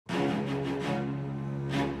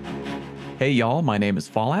Hey y'all, my name is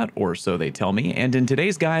Fallout, or so they tell me, and in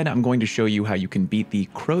today's guide I'm going to show you how you can beat the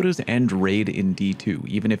Crota's End raid in D2,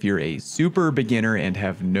 even if you're a super beginner and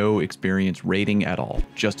have no experience raiding at all.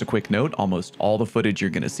 Just a quick note, almost all the footage you're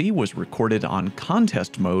going to see was recorded on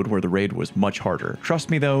contest mode where the raid was much harder. Trust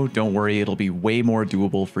me though, don't worry, it'll be way more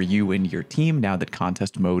doable for you and your team now that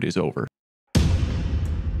contest mode is over.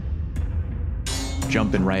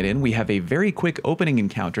 Jumping right in, we have a very quick opening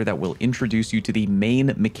encounter that will introduce you to the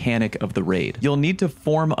main mechanic of the raid. You'll need to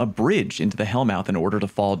form a bridge into the Hellmouth in order to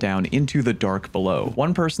fall down into the dark below.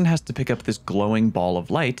 One person has to pick up this glowing ball of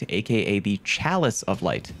light, aka the Chalice of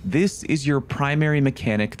Light. This is your primary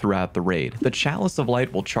mechanic throughout the raid. The Chalice of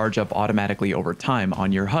Light will charge up automatically over time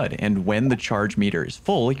on your HUD, and when the charge meter is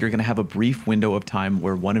full, you're going to have a brief window of time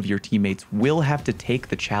where one of your teammates will have to take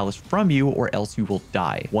the chalice from you or else you will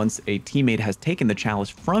die. Once a teammate has taken the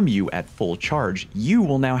chalice from you at full charge, you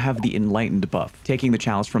will now have the Enlightened buff. Taking the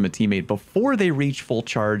chalice from a teammate before they reach full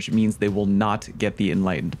charge means they will not get the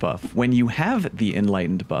Enlightened buff. When you have the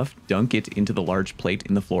Enlightened buff, dunk it into the large plate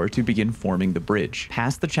in the floor to begin forming the bridge.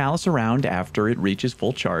 Pass the chalice around after it reaches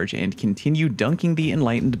full charge and continue dunking the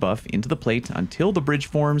Enlightened buff into the plate until the bridge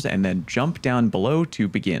forms, and then jump down below to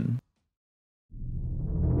begin.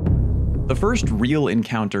 The first real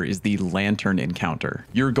encounter is the Lantern encounter.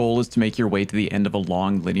 Your goal is to make your way to the end of a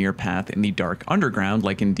long linear path in the dark underground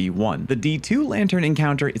like in D1. The D2 Lantern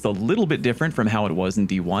encounter is a little bit different from how it was in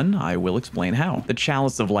D1. I will explain how. The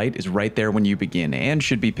Chalice of Light is right there when you begin and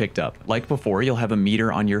should be picked up. Like before, you'll have a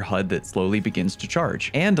meter on your HUD that slowly begins to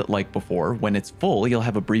charge. And like before, when it's full, you'll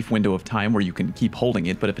have a brief window of time where you can keep holding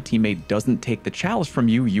it, but if a teammate doesn't take the chalice from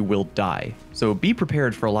you, you will die. So be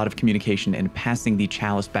prepared for a lot of communication and passing the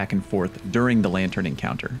chalice back and forth during the Lantern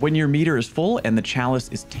encounter. When your meter is full and the chalice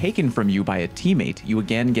is taken from you by a teammate, you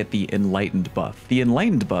again get the Enlightened buff. The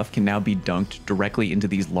Enlightened buff can now be dunked directly into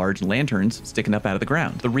these large lanterns sticking up out of the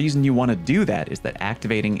ground. The reason you want to do that is that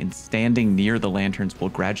activating and standing near the lanterns will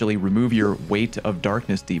gradually remove your Weight of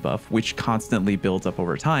Darkness debuff, which constantly builds up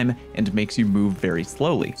over time and makes you move very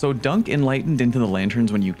slowly. So dunk Enlightened into the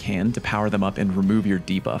lanterns when you can to power them up and remove your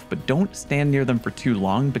debuff, but don't stand near them for too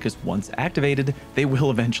long because once activated, they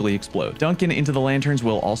will eventually explode. Dunking into the lanterns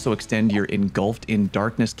will also extend your Engulfed in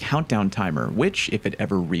Darkness countdown timer, which, if it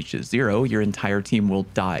ever reaches 0, your entire team will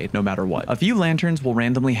die no matter what. A few lanterns will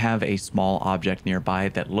randomly have a small object nearby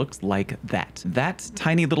that looks like that. That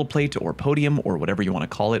tiny little plate or podium or whatever you want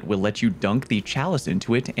to call it will let you dunk the chalice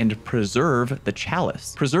into it and preserve the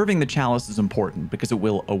chalice. Preserving the chalice is important because it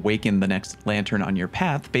will awaken the next lantern on your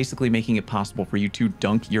path, basically making it possible for you to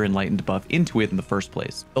dunk your Enlightened buff into it in the first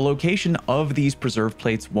place. The location of these preserve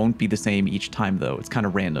plates won't be the same each time though, it's kind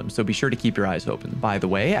of random, so be sure to keep your eyes open. By the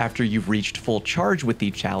way, after you've reached full charge with the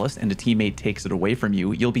chalice and a teammate takes it away from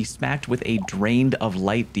you, you'll be smacked with a Drained of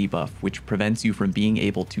Light debuff, which prevents you from being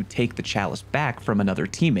able to take the chalice back from another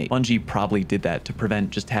teammate. Bungie probably did that to prevent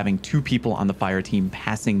just having two people on the fire team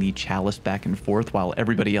passing the chalice back and forth while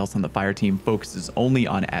everybody else on the fire team focuses only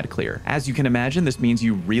on ad clear. As you can imagine, this means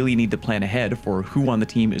you really need to plan ahead for who on the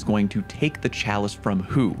team is going to take the chalice from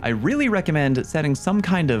who. I really recommend setting some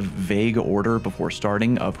kind of vague order before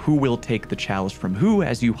starting of who will take the chalice from who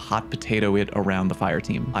as you hot potato it around the fire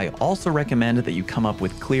team. I also recommend that you come up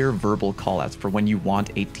with clear verbal callouts for when you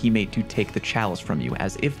want a teammate to take the chalice from you,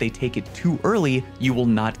 as if they take it too early, you will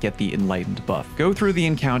not get the Enlightened buff. Go through the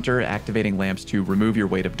encounter, activating lamps to remove your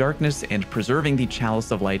Weight of Darkness and preserving the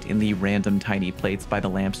Chalice of Light in the random tiny plates by the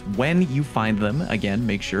lamps when you find them. Again,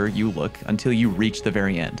 make sure you look until you reach the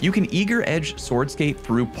very end. You can eager edge sword skate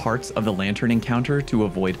through parts of the Lantern encounter to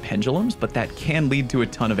avoid pendulums, but that can lead to a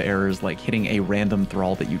ton of errors like hitting a random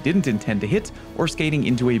thrall that you didn't intend to hit or skating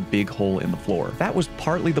into a big hole in the floor. That was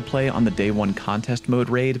partly the play on the day 1 contest mode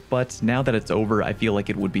raid, but now that it's over, I feel like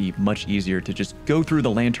it would be much easier to just go through the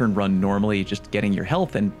Lantern run normally, just getting your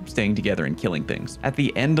health and staying together and killing things. At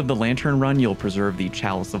the end of the Lantern run, you'll preserve the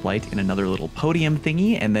Chalice of Light in another little podium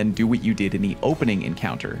thingy and then do what you did in the opening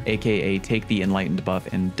encounter, aka take the Enlightened buff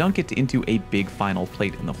and dunk it into a big final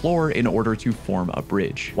plate in the floor in order to form a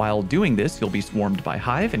bridge. While doing this, you'll be swarmed by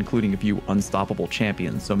Hive, including a few unstoppable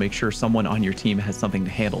champions, so make sure someone on your team has something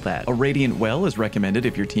to handle that. A Radiant Well is recommended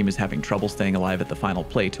if your team is having trouble staying alive at the final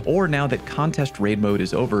plate, or now that contest raid mode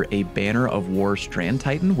is over, a Banner of War Strand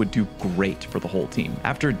Titan would do great for the whole team.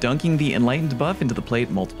 After dunking the Enlightened buff into the plate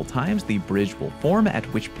multiple times, the bridge will form, at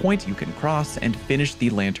which point you can cross and finish the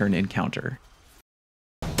Lantern encounter.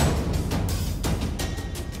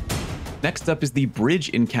 Next up is the bridge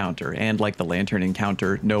encounter, and like the lantern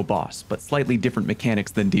encounter, no boss, but slightly different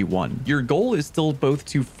mechanics than D1. Your goal is still both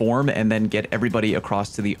to form and then get everybody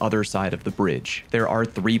across to the other side of the bridge. There are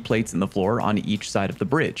 3 plates in the floor on each side of the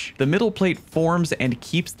bridge. The middle plate forms and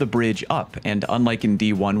keeps the bridge up, and unlike in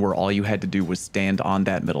D1 where all you had to do was stand on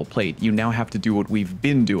that middle plate, you now have to do what we've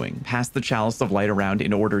been doing. Pass the chalice of light around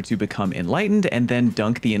in order to become enlightened, and then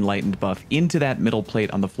dunk the enlightened buff into that middle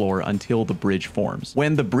plate on the floor until the bridge forms.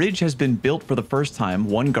 When the bridge has been built for the first time,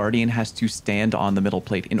 one guardian has to stand on the middle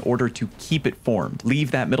plate in order to keep it formed.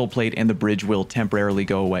 Leave that middle plate and the bridge will temporarily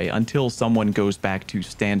go away until someone goes back to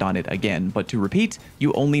stand on it again. But to repeat,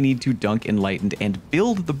 you only need to dunk enlightened and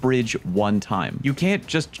build the bridge one time. You can't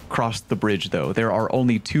just cross the bridge though. There are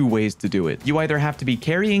only 2 ways to do it. You either have to be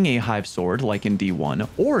carrying a hive sword like in D1,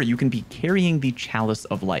 or you can be carrying the chalice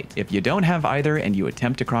of light. If you don't have either and you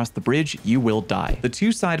attempt to cross the bridge, you will die. The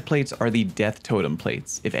 2 side plates are the death totem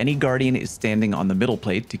plates. If any guardian is standing on the middle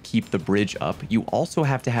plate to keep the bridge up, you also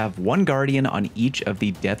have to have 1 guardian on each of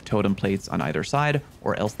the death totem plates on either side,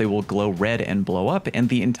 or else they will glow red and blow up and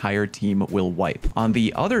the entire team will wipe. On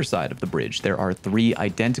the other side of the bridge, there are 3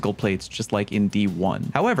 identical plates just like in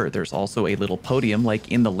D1. However, there's also a little podium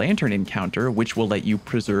like in the lantern encounter, which will let you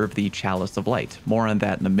preserve the chalice of light. More on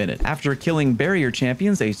that in a minute. After killing barrier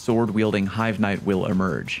champions, a sword-wielding hive knight will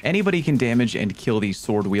emerge. Anybody can damage and kill the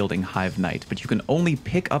sword-wielding hive knight, but you can only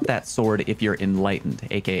pick up that sword if you're enlightened,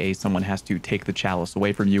 aka someone has to take the chalice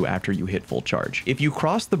away from you after you hit full charge. If you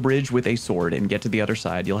cross the bridge with a sword and get to the other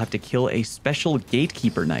side, you'll have to kill a special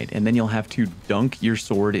gatekeeper knight, and then you'll have to dunk your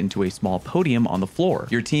sword into a small podium on the floor.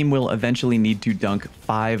 Your team will eventually need to dunk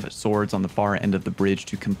 5 swords on the far end of the bridge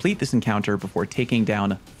to complete this encounter before taking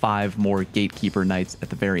down 5 more gatekeeper knights at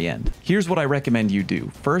the very end. Here's what I recommend you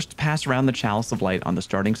do. First, pass around the chalice of light on the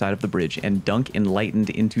starting side of the bridge and dunk enlightened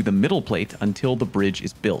into the middle plate until the bridge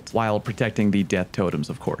is built, while protecting the death totems,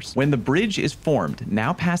 of course. When the bridge is formed,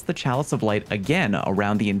 now pass the chalice of light again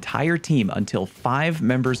around the entire team until 5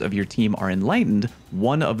 members of your team are enlightened,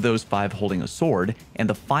 1 of those 5 holding a sword, and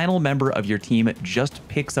the final member of your team just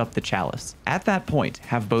picks up the chalice. At that point,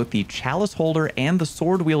 have both the chalice holder and the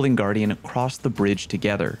sword-wielding guardian cross the bridge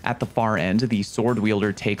together. At the far end, the sword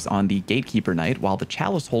wielder takes on the gatekeeper knight, while the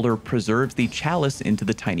chalice holder preserves the chalice into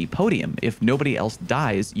the tiny podium. If nobody else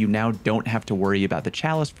dies, you now don't have to worry about the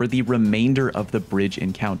chalice for the remainder of the bridge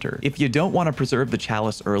encounter. If you don't want to preserve the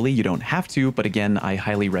chalice early, you don't have to, but again, I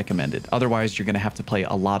highly recommend it. Otherwise, you're going to have to play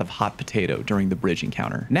a lot of hot potato during the bridge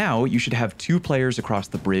encounter. Now, you should have 2 players across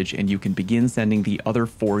the bridge, and you can begin sending the other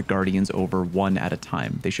 4 guardians over one at a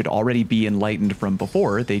time. They should already be enlightened from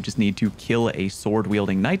before. They just need to kill a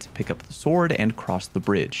sword-wielding knight, pick up the sword, and cross the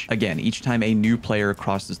bridge. Again, each time a new player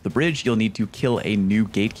crosses the bridge, you'll need to kill a new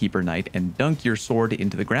gatekeeper knight and dunk your sword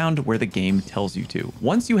into the ground where the game tells you to.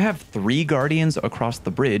 Once you have 3 guardians across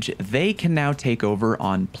the bridge, they can now take over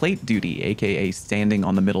on plate duty, aka standing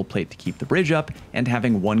on the middle plate to keep the bridge up, and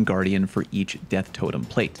having 1 guardian for each death totem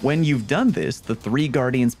plate. When you've done this, the 3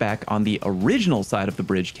 guardians back on the original side of the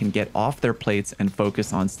bridge can get off their plates and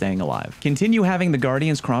focus on staying alive. Continue having the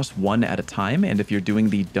guardians cross one at a time, and if you're doing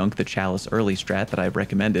the dunk the chalice early strat that I've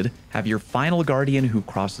recommended, have your final guardian who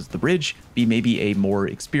crosses the bridge be maybe a more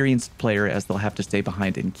experienced player, as they'll have to stay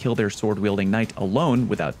behind and kill their sword-wielding knight alone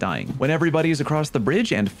without dying. When everybody is across the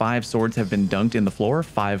bridge and 5 swords have been dunked in the floor,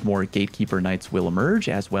 5 more gatekeeper knights will emerge,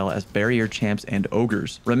 as well as barrier champs and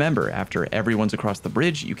ogres. Remember, after everyone's across the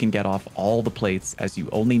bridge, you can get off all the plates, as you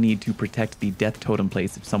only need to protect the death totem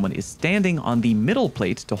plates if someone is standing on the middle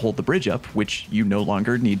plate to hold the bridge up, which you no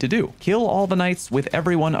longer need to do. Kill all the knights with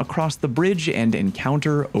everyone across the bridge and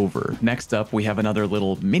encounter over. Next up, we have another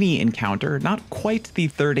little mini encounter, not quite the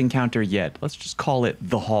 3rd encounter yet. Let's just call it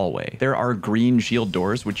the hallway. There are green shield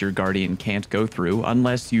doors which your guardian can't go through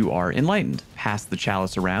unless you are enlightened. Pass the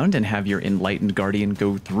chalice around and have your enlightened guardian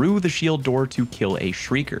go through the shield door to kill a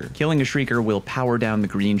shrieker. Killing a shrieker will power down the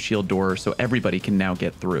green shield door so everybody can now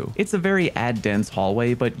get through. It's a very ad-dense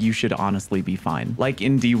hallway, but you should honestly be fine. Like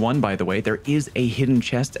in D1, by the way, there is a hidden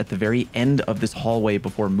chest at the very end of this hallway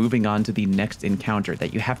before moving on to the next encounter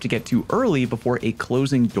that you have to get to early before a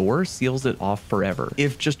closing door seals it off forever.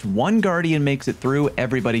 If just 1 guardian makes it through,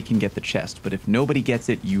 everybody can get the chest, but if nobody gets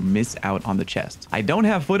it, you miss out on the chest. I don't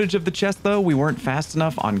have footage of the chest though. We weren't fast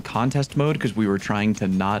enough on contest mode because we were trying to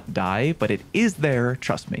not die, but it is there,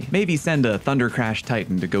 trust me. Maybe send a Thunder Crash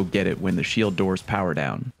Titan to go get it when the shield doors power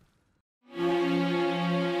down.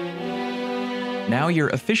 Now you're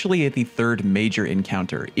officially at the third major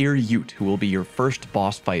encounter, Ur-Yut, who will be your first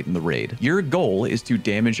boss fight in the raid. Your goal is to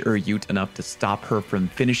damage Ur-Yut enough to stop her from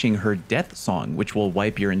finishing her death song, which will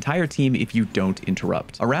wipe your entire team if you don't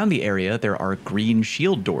interrupt. Around the area, there are green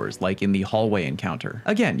shield doors, like in the hallway encounter.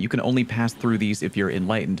 Again, you can only pass through these if you're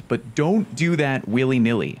enlightened, but don't do that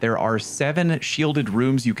willy-nilly. There are 7 shielded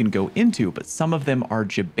rooms you can go into, but some of them are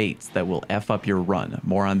debates that will F up your run.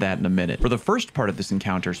 More on that in a minute. For the first part of this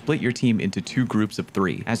encounter, split your team into 2 groups of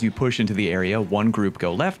 3. As you push into the area, one group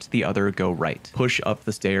go left, the other go right. Push up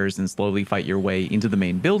the stairs and slowly fight your way into the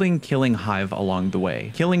main building, killing Hive along the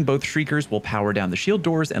way. Killing both Shriekers will power down the shield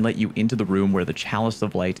doors and let you into the room where the Chalice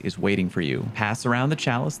of Light is waiting for you. Pass around the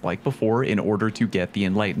Chalice like before in order to get the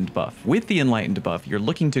Enlightened buff. With the Enlightened buff, you're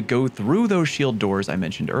looking to go through those shield doors I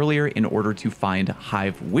mentioned earlier in order to find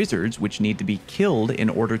Hive Wizards, which need to be killed in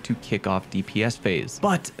order to kick off DPS phase.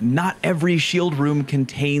 But not every shield room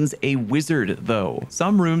contains a wizard, though.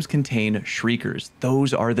 Some rooms contain Shriekers.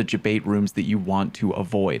 Those are the debate rooms that you want to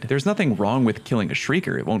avoid. There's nothing wrong with killing a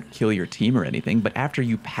Shrieker. It won't kill your team or anything, but after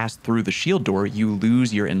you pass through the shield door, you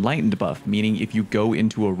lose your Enlightened buff, meaning if you go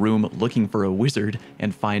into a room looking for a wizard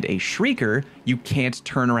and find a Shrieker, you can't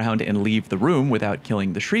turn around and leave the room without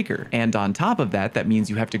killing the Shrieker. And on top of that, that means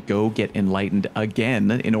you have to go get Enlightened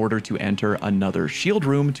again in order to enter another shield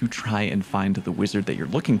room to try and find the wizard that you're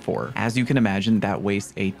looking for. As you can imagine, that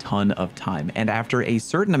wastes a ton of time, and after a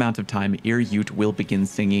certain amount of time, Ur-Yut will begin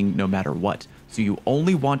singing no matter what. So you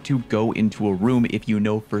only want to go into a room if you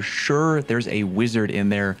know for sure there's a wizard in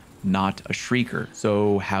there, not a Shrieker.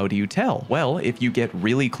 So how do you tell? Well, if you get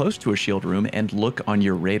really close to a shield room and look on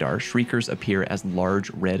your radar, Shriekers appear as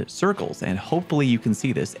large red circles, and hopefully you can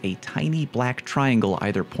see this, a tiny black triangle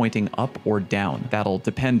either pointing up or down. That'll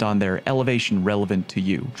depend on their elevation relevant to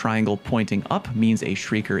you. Triangle pointing up means a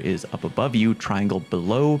Shrieker is up above you, triangle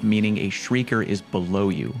below meaning a Shrieker is below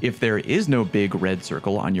you. If there is no big red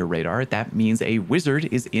circle on your radar, that means a wizard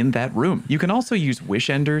is in that room. You can also use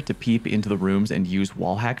Wish Ender to peep into the rooms and use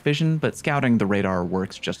wall hack vision, but scouting the radar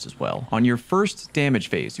works just as well. On your first damage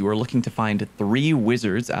phase, you are looking to find 3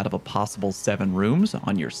 wizards out of a possible 7 rooms.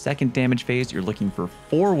 On your second damage phase, you're looking for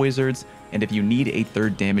 4 wizards, and if you need a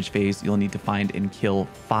third damage phase, you'll need to find and kill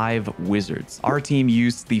 5 wizards. Our team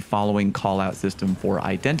used the following call-out system for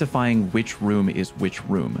identifying which room is which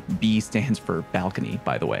room. B stands for balcony,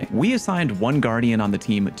 by the way. We assigned one guardian on the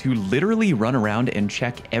team to literally run around and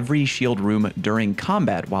check every shield room during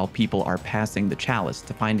combat while people are passing the chalice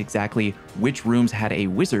to find exactly which rooms had a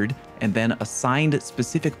wizard, and then assigned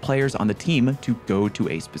specific players on the team to go to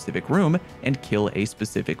a specific room and kill a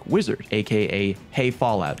specific wizard, aka, hey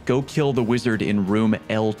Fallout, go kill the wizard in room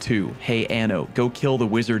L2. Hey Anno, go kill the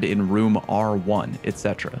wizard in room R1,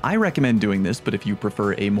 etc. I recommend doing this, but if you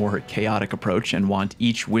prefer a more chaotic approach and want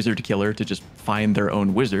each wizard killer to just find their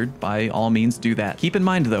own wizard, by all means do that. Keep in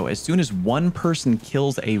mind though, as soon as one person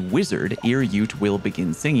kills a wizard, Ur-Yut will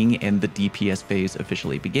begin singing and the DPS phase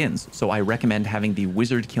officially begins. So I recommend having the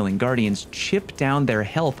wizard killing guardians chip down their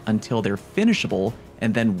health until they're finishable,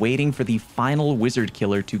 and then waiting for the final wizard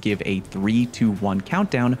killer to give a 3, 2, 1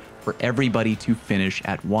 countdown for everybody to finish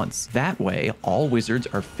at once. That way, all wizards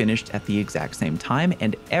are finished at the exact same time,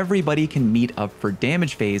 and everybody can meet up for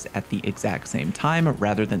damage phase at the exact same time,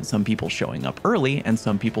 rather than some people showing up early and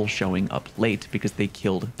some people showing up late because they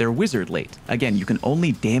killed their wizard late. Again, you can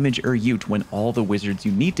only damage Ur-Yut when all the wizards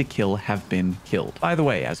you need to kill have been killed. By the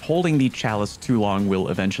way, as holding the chalice too long will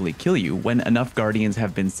eventually kill you, when enough guardians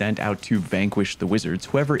have been sent out to vanquish the wizards,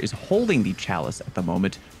 whoever is holding the chalice at the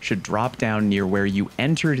moment should drop down near where you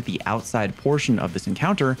entered the outside portion of this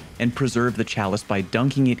encounter and preserve the chalice by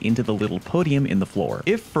dunking it into the little podium in the floor.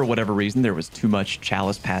 If for whatever reason there was too much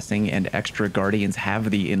chalice passing and extra guardians have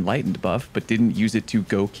the enlightened buff but didn't use it to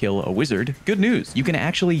go kill a wizard, good news, you can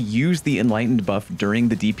actually use the enlightened buff during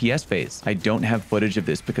the DPS phase. I don't have footage of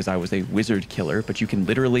this because I was a wizard killer, but you can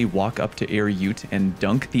literally walk up to Ur-Yut and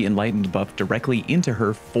dunk the enlightened buff directly into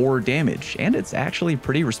her for damage, and it's actually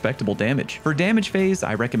pretty respectable damage. For damage phase,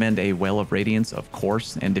 I recommend a Well of Radiance, of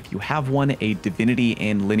course, and if you have one, a Divinity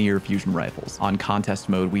and Linear Fusion Rifles. On contest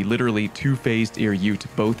mode, we literally two-phased Ur-Yut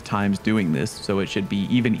both times doing this, so it should be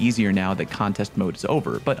even easier now that contest mode is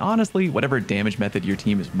over. But honestly, whatever damage method your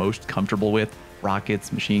team is most comfortable with,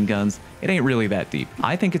 rockets, machine guns, it ain't really that deep.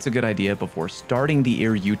 I think it's a good idea before starting the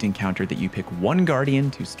Ur-Yut encounter that you pick one guardian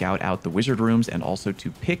to scout out the wizard rooms and also to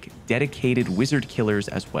pick dedicated wizard killers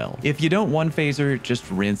as well. If you don't one phaser, just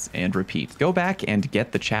rinse and repeat. Go back and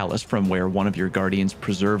get the chalice from where one of your guardians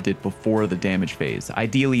preserved preserved it before the damage phase.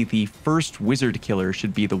 Ideally, the first wizard killer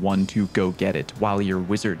should be the one to go get it, while your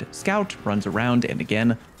wizard scout runs around and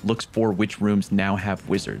again looks for which rooms now have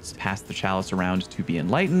wizards. Pass the chalice around to be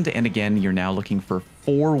enlightened, and again you're now looking for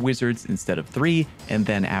 4 wizards instead of 3, and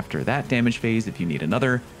then after that damage phase, if you need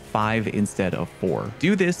another, 5 instead of 4.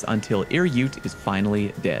 Do this until Iryut is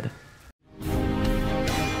finally dead.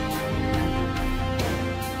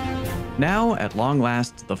 Now, at long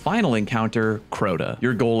last, the final encounter, Crota.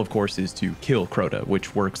 Your goal, of course, is to kill Crota,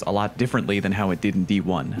 which works a lot differently than how it did in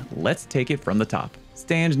D1. Let's take it from the top.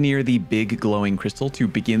 Stand near the big glowing crystal to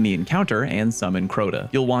begin the encounter and summon Crota.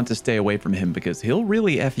 You'll want to stay away from him because he'll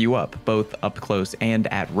really F you up, both up close and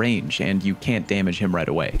at range, and you can't damage him right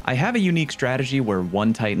away. I have a unique strategy where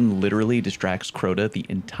one Titan literally distracts Crota the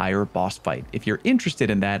entire boss fight. If you're interested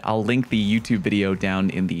in that, I'll link the YouTube video down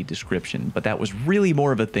in the description, but that was really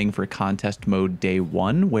more of a thing for contest mode day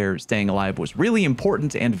 1, where staying alive was really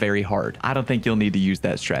important and very hard. I don't think you'll need to use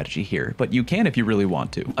that strategy here, but you can if you really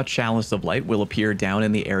want to. A chalice of light will appear down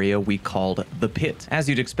in the area we called the pit. As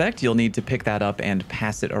you'd expect, you'll need to pick that up and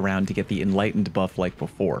pass it around to get the enlightened buff like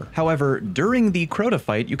before. However, during the Crota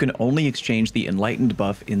fight, you can only exchange the enlightened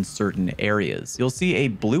buff in certain areas. You'll see a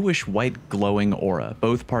bluish-white glowing aura.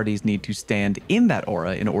 Both parties need to stand in that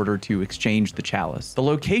aura in order to exchange the chalice. The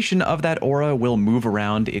location of that aura will move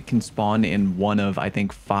around. It can spawn in one of, I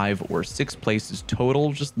think, 5 or 6 places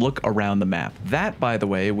total. Just look around the map. That, by the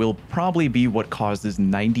way, will probably be what causes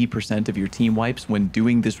 90% of your team wipes when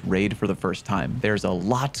doing this raid for the first time. There's a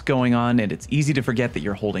lot going on, and it's easy to forget that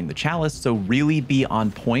you're holding the chalice, so really be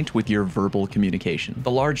on point with your verbal communication.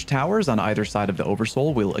 The large towers on either side of the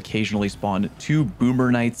Oversoul will occasionally spawn 2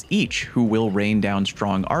 Boomer Knights each, who will rain down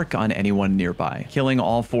strong arc on anyone nearby. Killing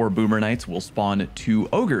all 4 Boomer Knights will spawn 2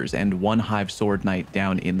 Ogres and 1 Hive Sword Knight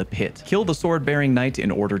down in the pit. Kill the sword-bearing knight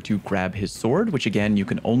in order to grab his sword, which again you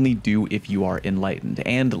can only do if you are enlightened,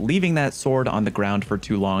 and leaving that sword on the ground for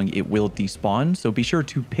too long, it will despawn, so be sure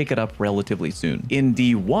to pick it up relatively soon. In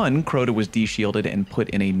D1, Crota was de-shielded and put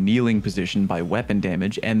in a kneeling position by weapon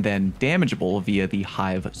damage and then damageable via the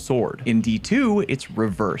Hive Sword. In D2, it's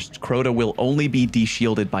reversed. Crota will only be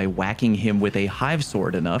de-shielded by whacking him with a Hive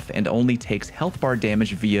Sword enough and only takes health bar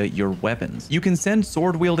damage via your weapons. You can send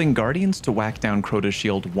sword-wielding guardians to whack down Crota's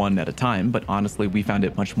shield one at a time, but honestly we found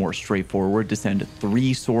it much more straightforward to send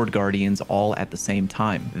 3 sword guardians all at the same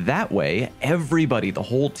time. That way, everybody, the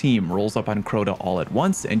whole team, rolls up on Crota all at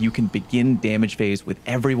once, and you can begin damage phase with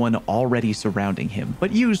everyone already surrounding him,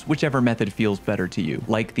 but use whichever method feels better to you.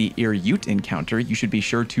 Like the Iryut encounter, you should be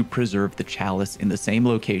sure to preserve the chalice in the same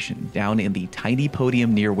location, down in the tiny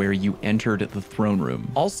podium near where you entered the throne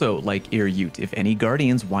room. Also, like Iryut, if any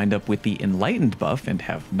guardians wind up with the enlightened buff and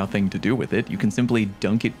have nothing to do with it, you can simply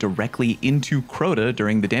dunk it directly into Crota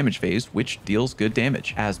during the damage phase, which deals good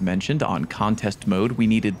damage. As mentioned, on contest mode, we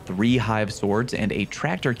needed 3 Hive Swords and a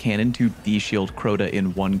tractor cannon to de-shield Crota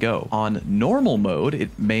in one go. On normal mode, it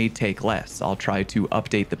may take less. I'll try to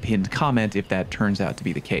update the pinned comment if that turns out to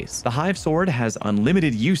be the case. The Hive Sword has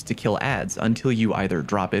unlimited use to kill adds until you either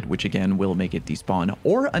drop it, which again will make it despawn,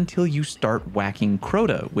 or until you start whacking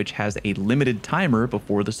Crota, which has a limited timer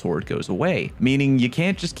before the sword goes away. Meaning you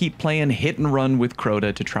can't just keep playing hit and run with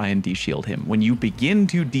Crota to try and de-shield him. When you begin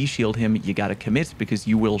to de-shield him, you gotta commit because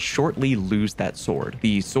you will shortly lose that sword.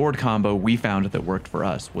 The sword combo we found that worked for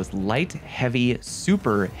us was light, heavy,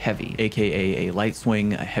 super heavy, aka a light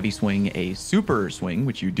swing, a heavy swing, a super swing,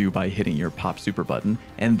 which you do by hitting your pop super button,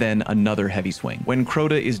 and then another heavy swing. When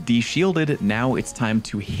Crota is de-shielded, now it's time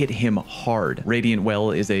to hit him hard. Radiant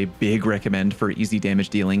Well is a big recommend for easy damage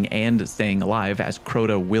dealing and staying alive, as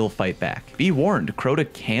Crota will fight back. Be warned,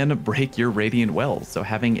 Crota can break your Radiant Wells, so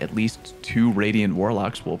having at least 2 Radiant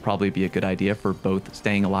Warlocks will probably be a good idea for both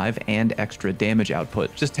staying alive and extra damage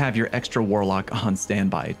output. Just have your extra Warlock on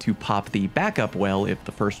standby to pop the backup well if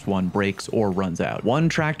the first one breaks or runs out. 1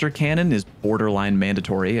 tractor cannon is borderline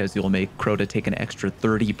mandatory, as you'll make Crota take an extra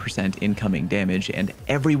 30% incoming damage, and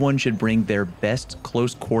everyone should bring their best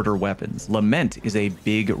close quarter weapons. Lament is a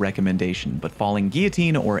big recommendation, but Falling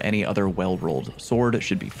Guillotine or any other well-rolled sword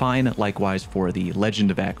should be fine, likewise for the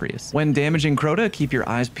Legend of Acreus. When damaging Crota, keep your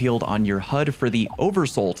eyes peeled on your HUD for the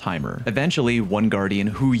Oversoul timer. Eventually, one Guardian,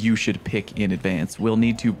 who you should pick in advance, will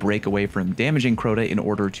need to break away from damaging Crota in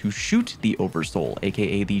order to shoot the the Oversoul,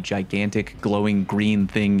 aka the gigantic glowing green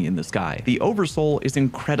thing in the sky. The Oversoul is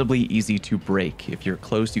incredibly easy to break. If you're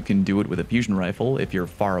close, you can do it with a fusion rifle. If you're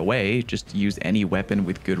far away, just use any weapon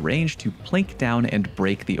with good range to plink down and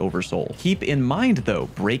break the Oversoul. Keep in mind though,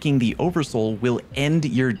 breaking the Oversoul will end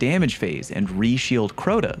your damage phase and re-shield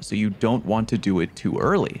Crota, so you don't want to do it too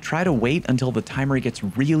early. Try to wait until the timer gets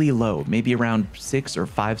really low, maybe around 6 or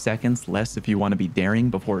 5 seconds, less if you want to be daring,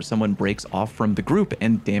 before someone breaks off from the group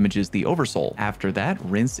and damages the Oversoul. After that,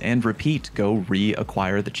 rinse and repeat. Go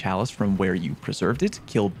reacquire the chalice from where you preserved it,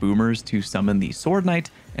 kill boomers to summon the Sword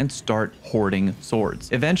Knight, and start hoarding swords.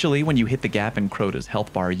 Eventually, when you hit the gap in Crota's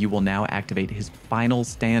health bar, you will now activate his Final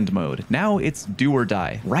Stand mode. Now it's do or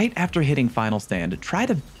die. Right after hitting Final Stand, try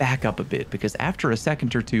to back up a bit, because after a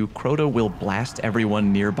second or two, Crota will blast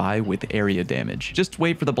everyone nearby with area damage. Just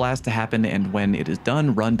wait for the blast to happen, and when it is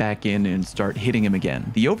done, run back in and start hitting him again.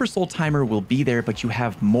 The Oversoul timer will be there, but you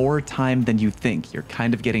have more time than you think. You're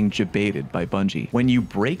kind of getting jebaited by Bungie. When you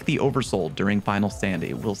break the Oversoul during Final Stand,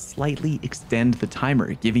 it will slightly extend the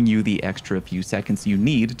timer, giving you the extra few seconds you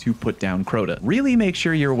need to put down Crota. Really make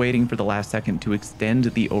sure you're waiting for the last second to extend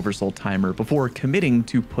the Oversoul timer before committing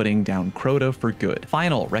to putting down Crota for good.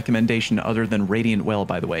 Final recommendation other than Radiant Well,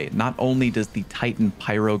 by the way, not only does the Titan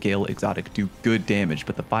Pyrogale exotic do good damage,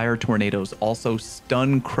 but the Fire Tornadoes also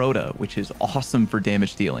stun Crota, which is awesome for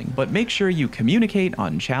damage dealing. But make sure you communicate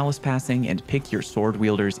on chalice passing and pick your sword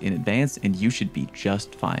wielders in advance, and you should be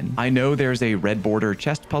just fine. I know there's a red border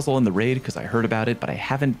chest puzzle in the raid because I heard about it, but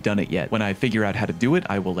I haven't done it yet. When I figure out how to do it,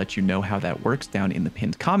 I will let you know how that works down in the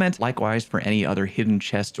pinned comment. Likewise for any other hidden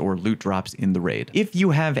chests or loot drops in the raid. If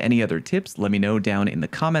you have any other tips, let me know down in the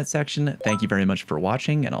comment section. Thank you very much for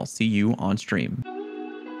watching, and I'll see you on stream.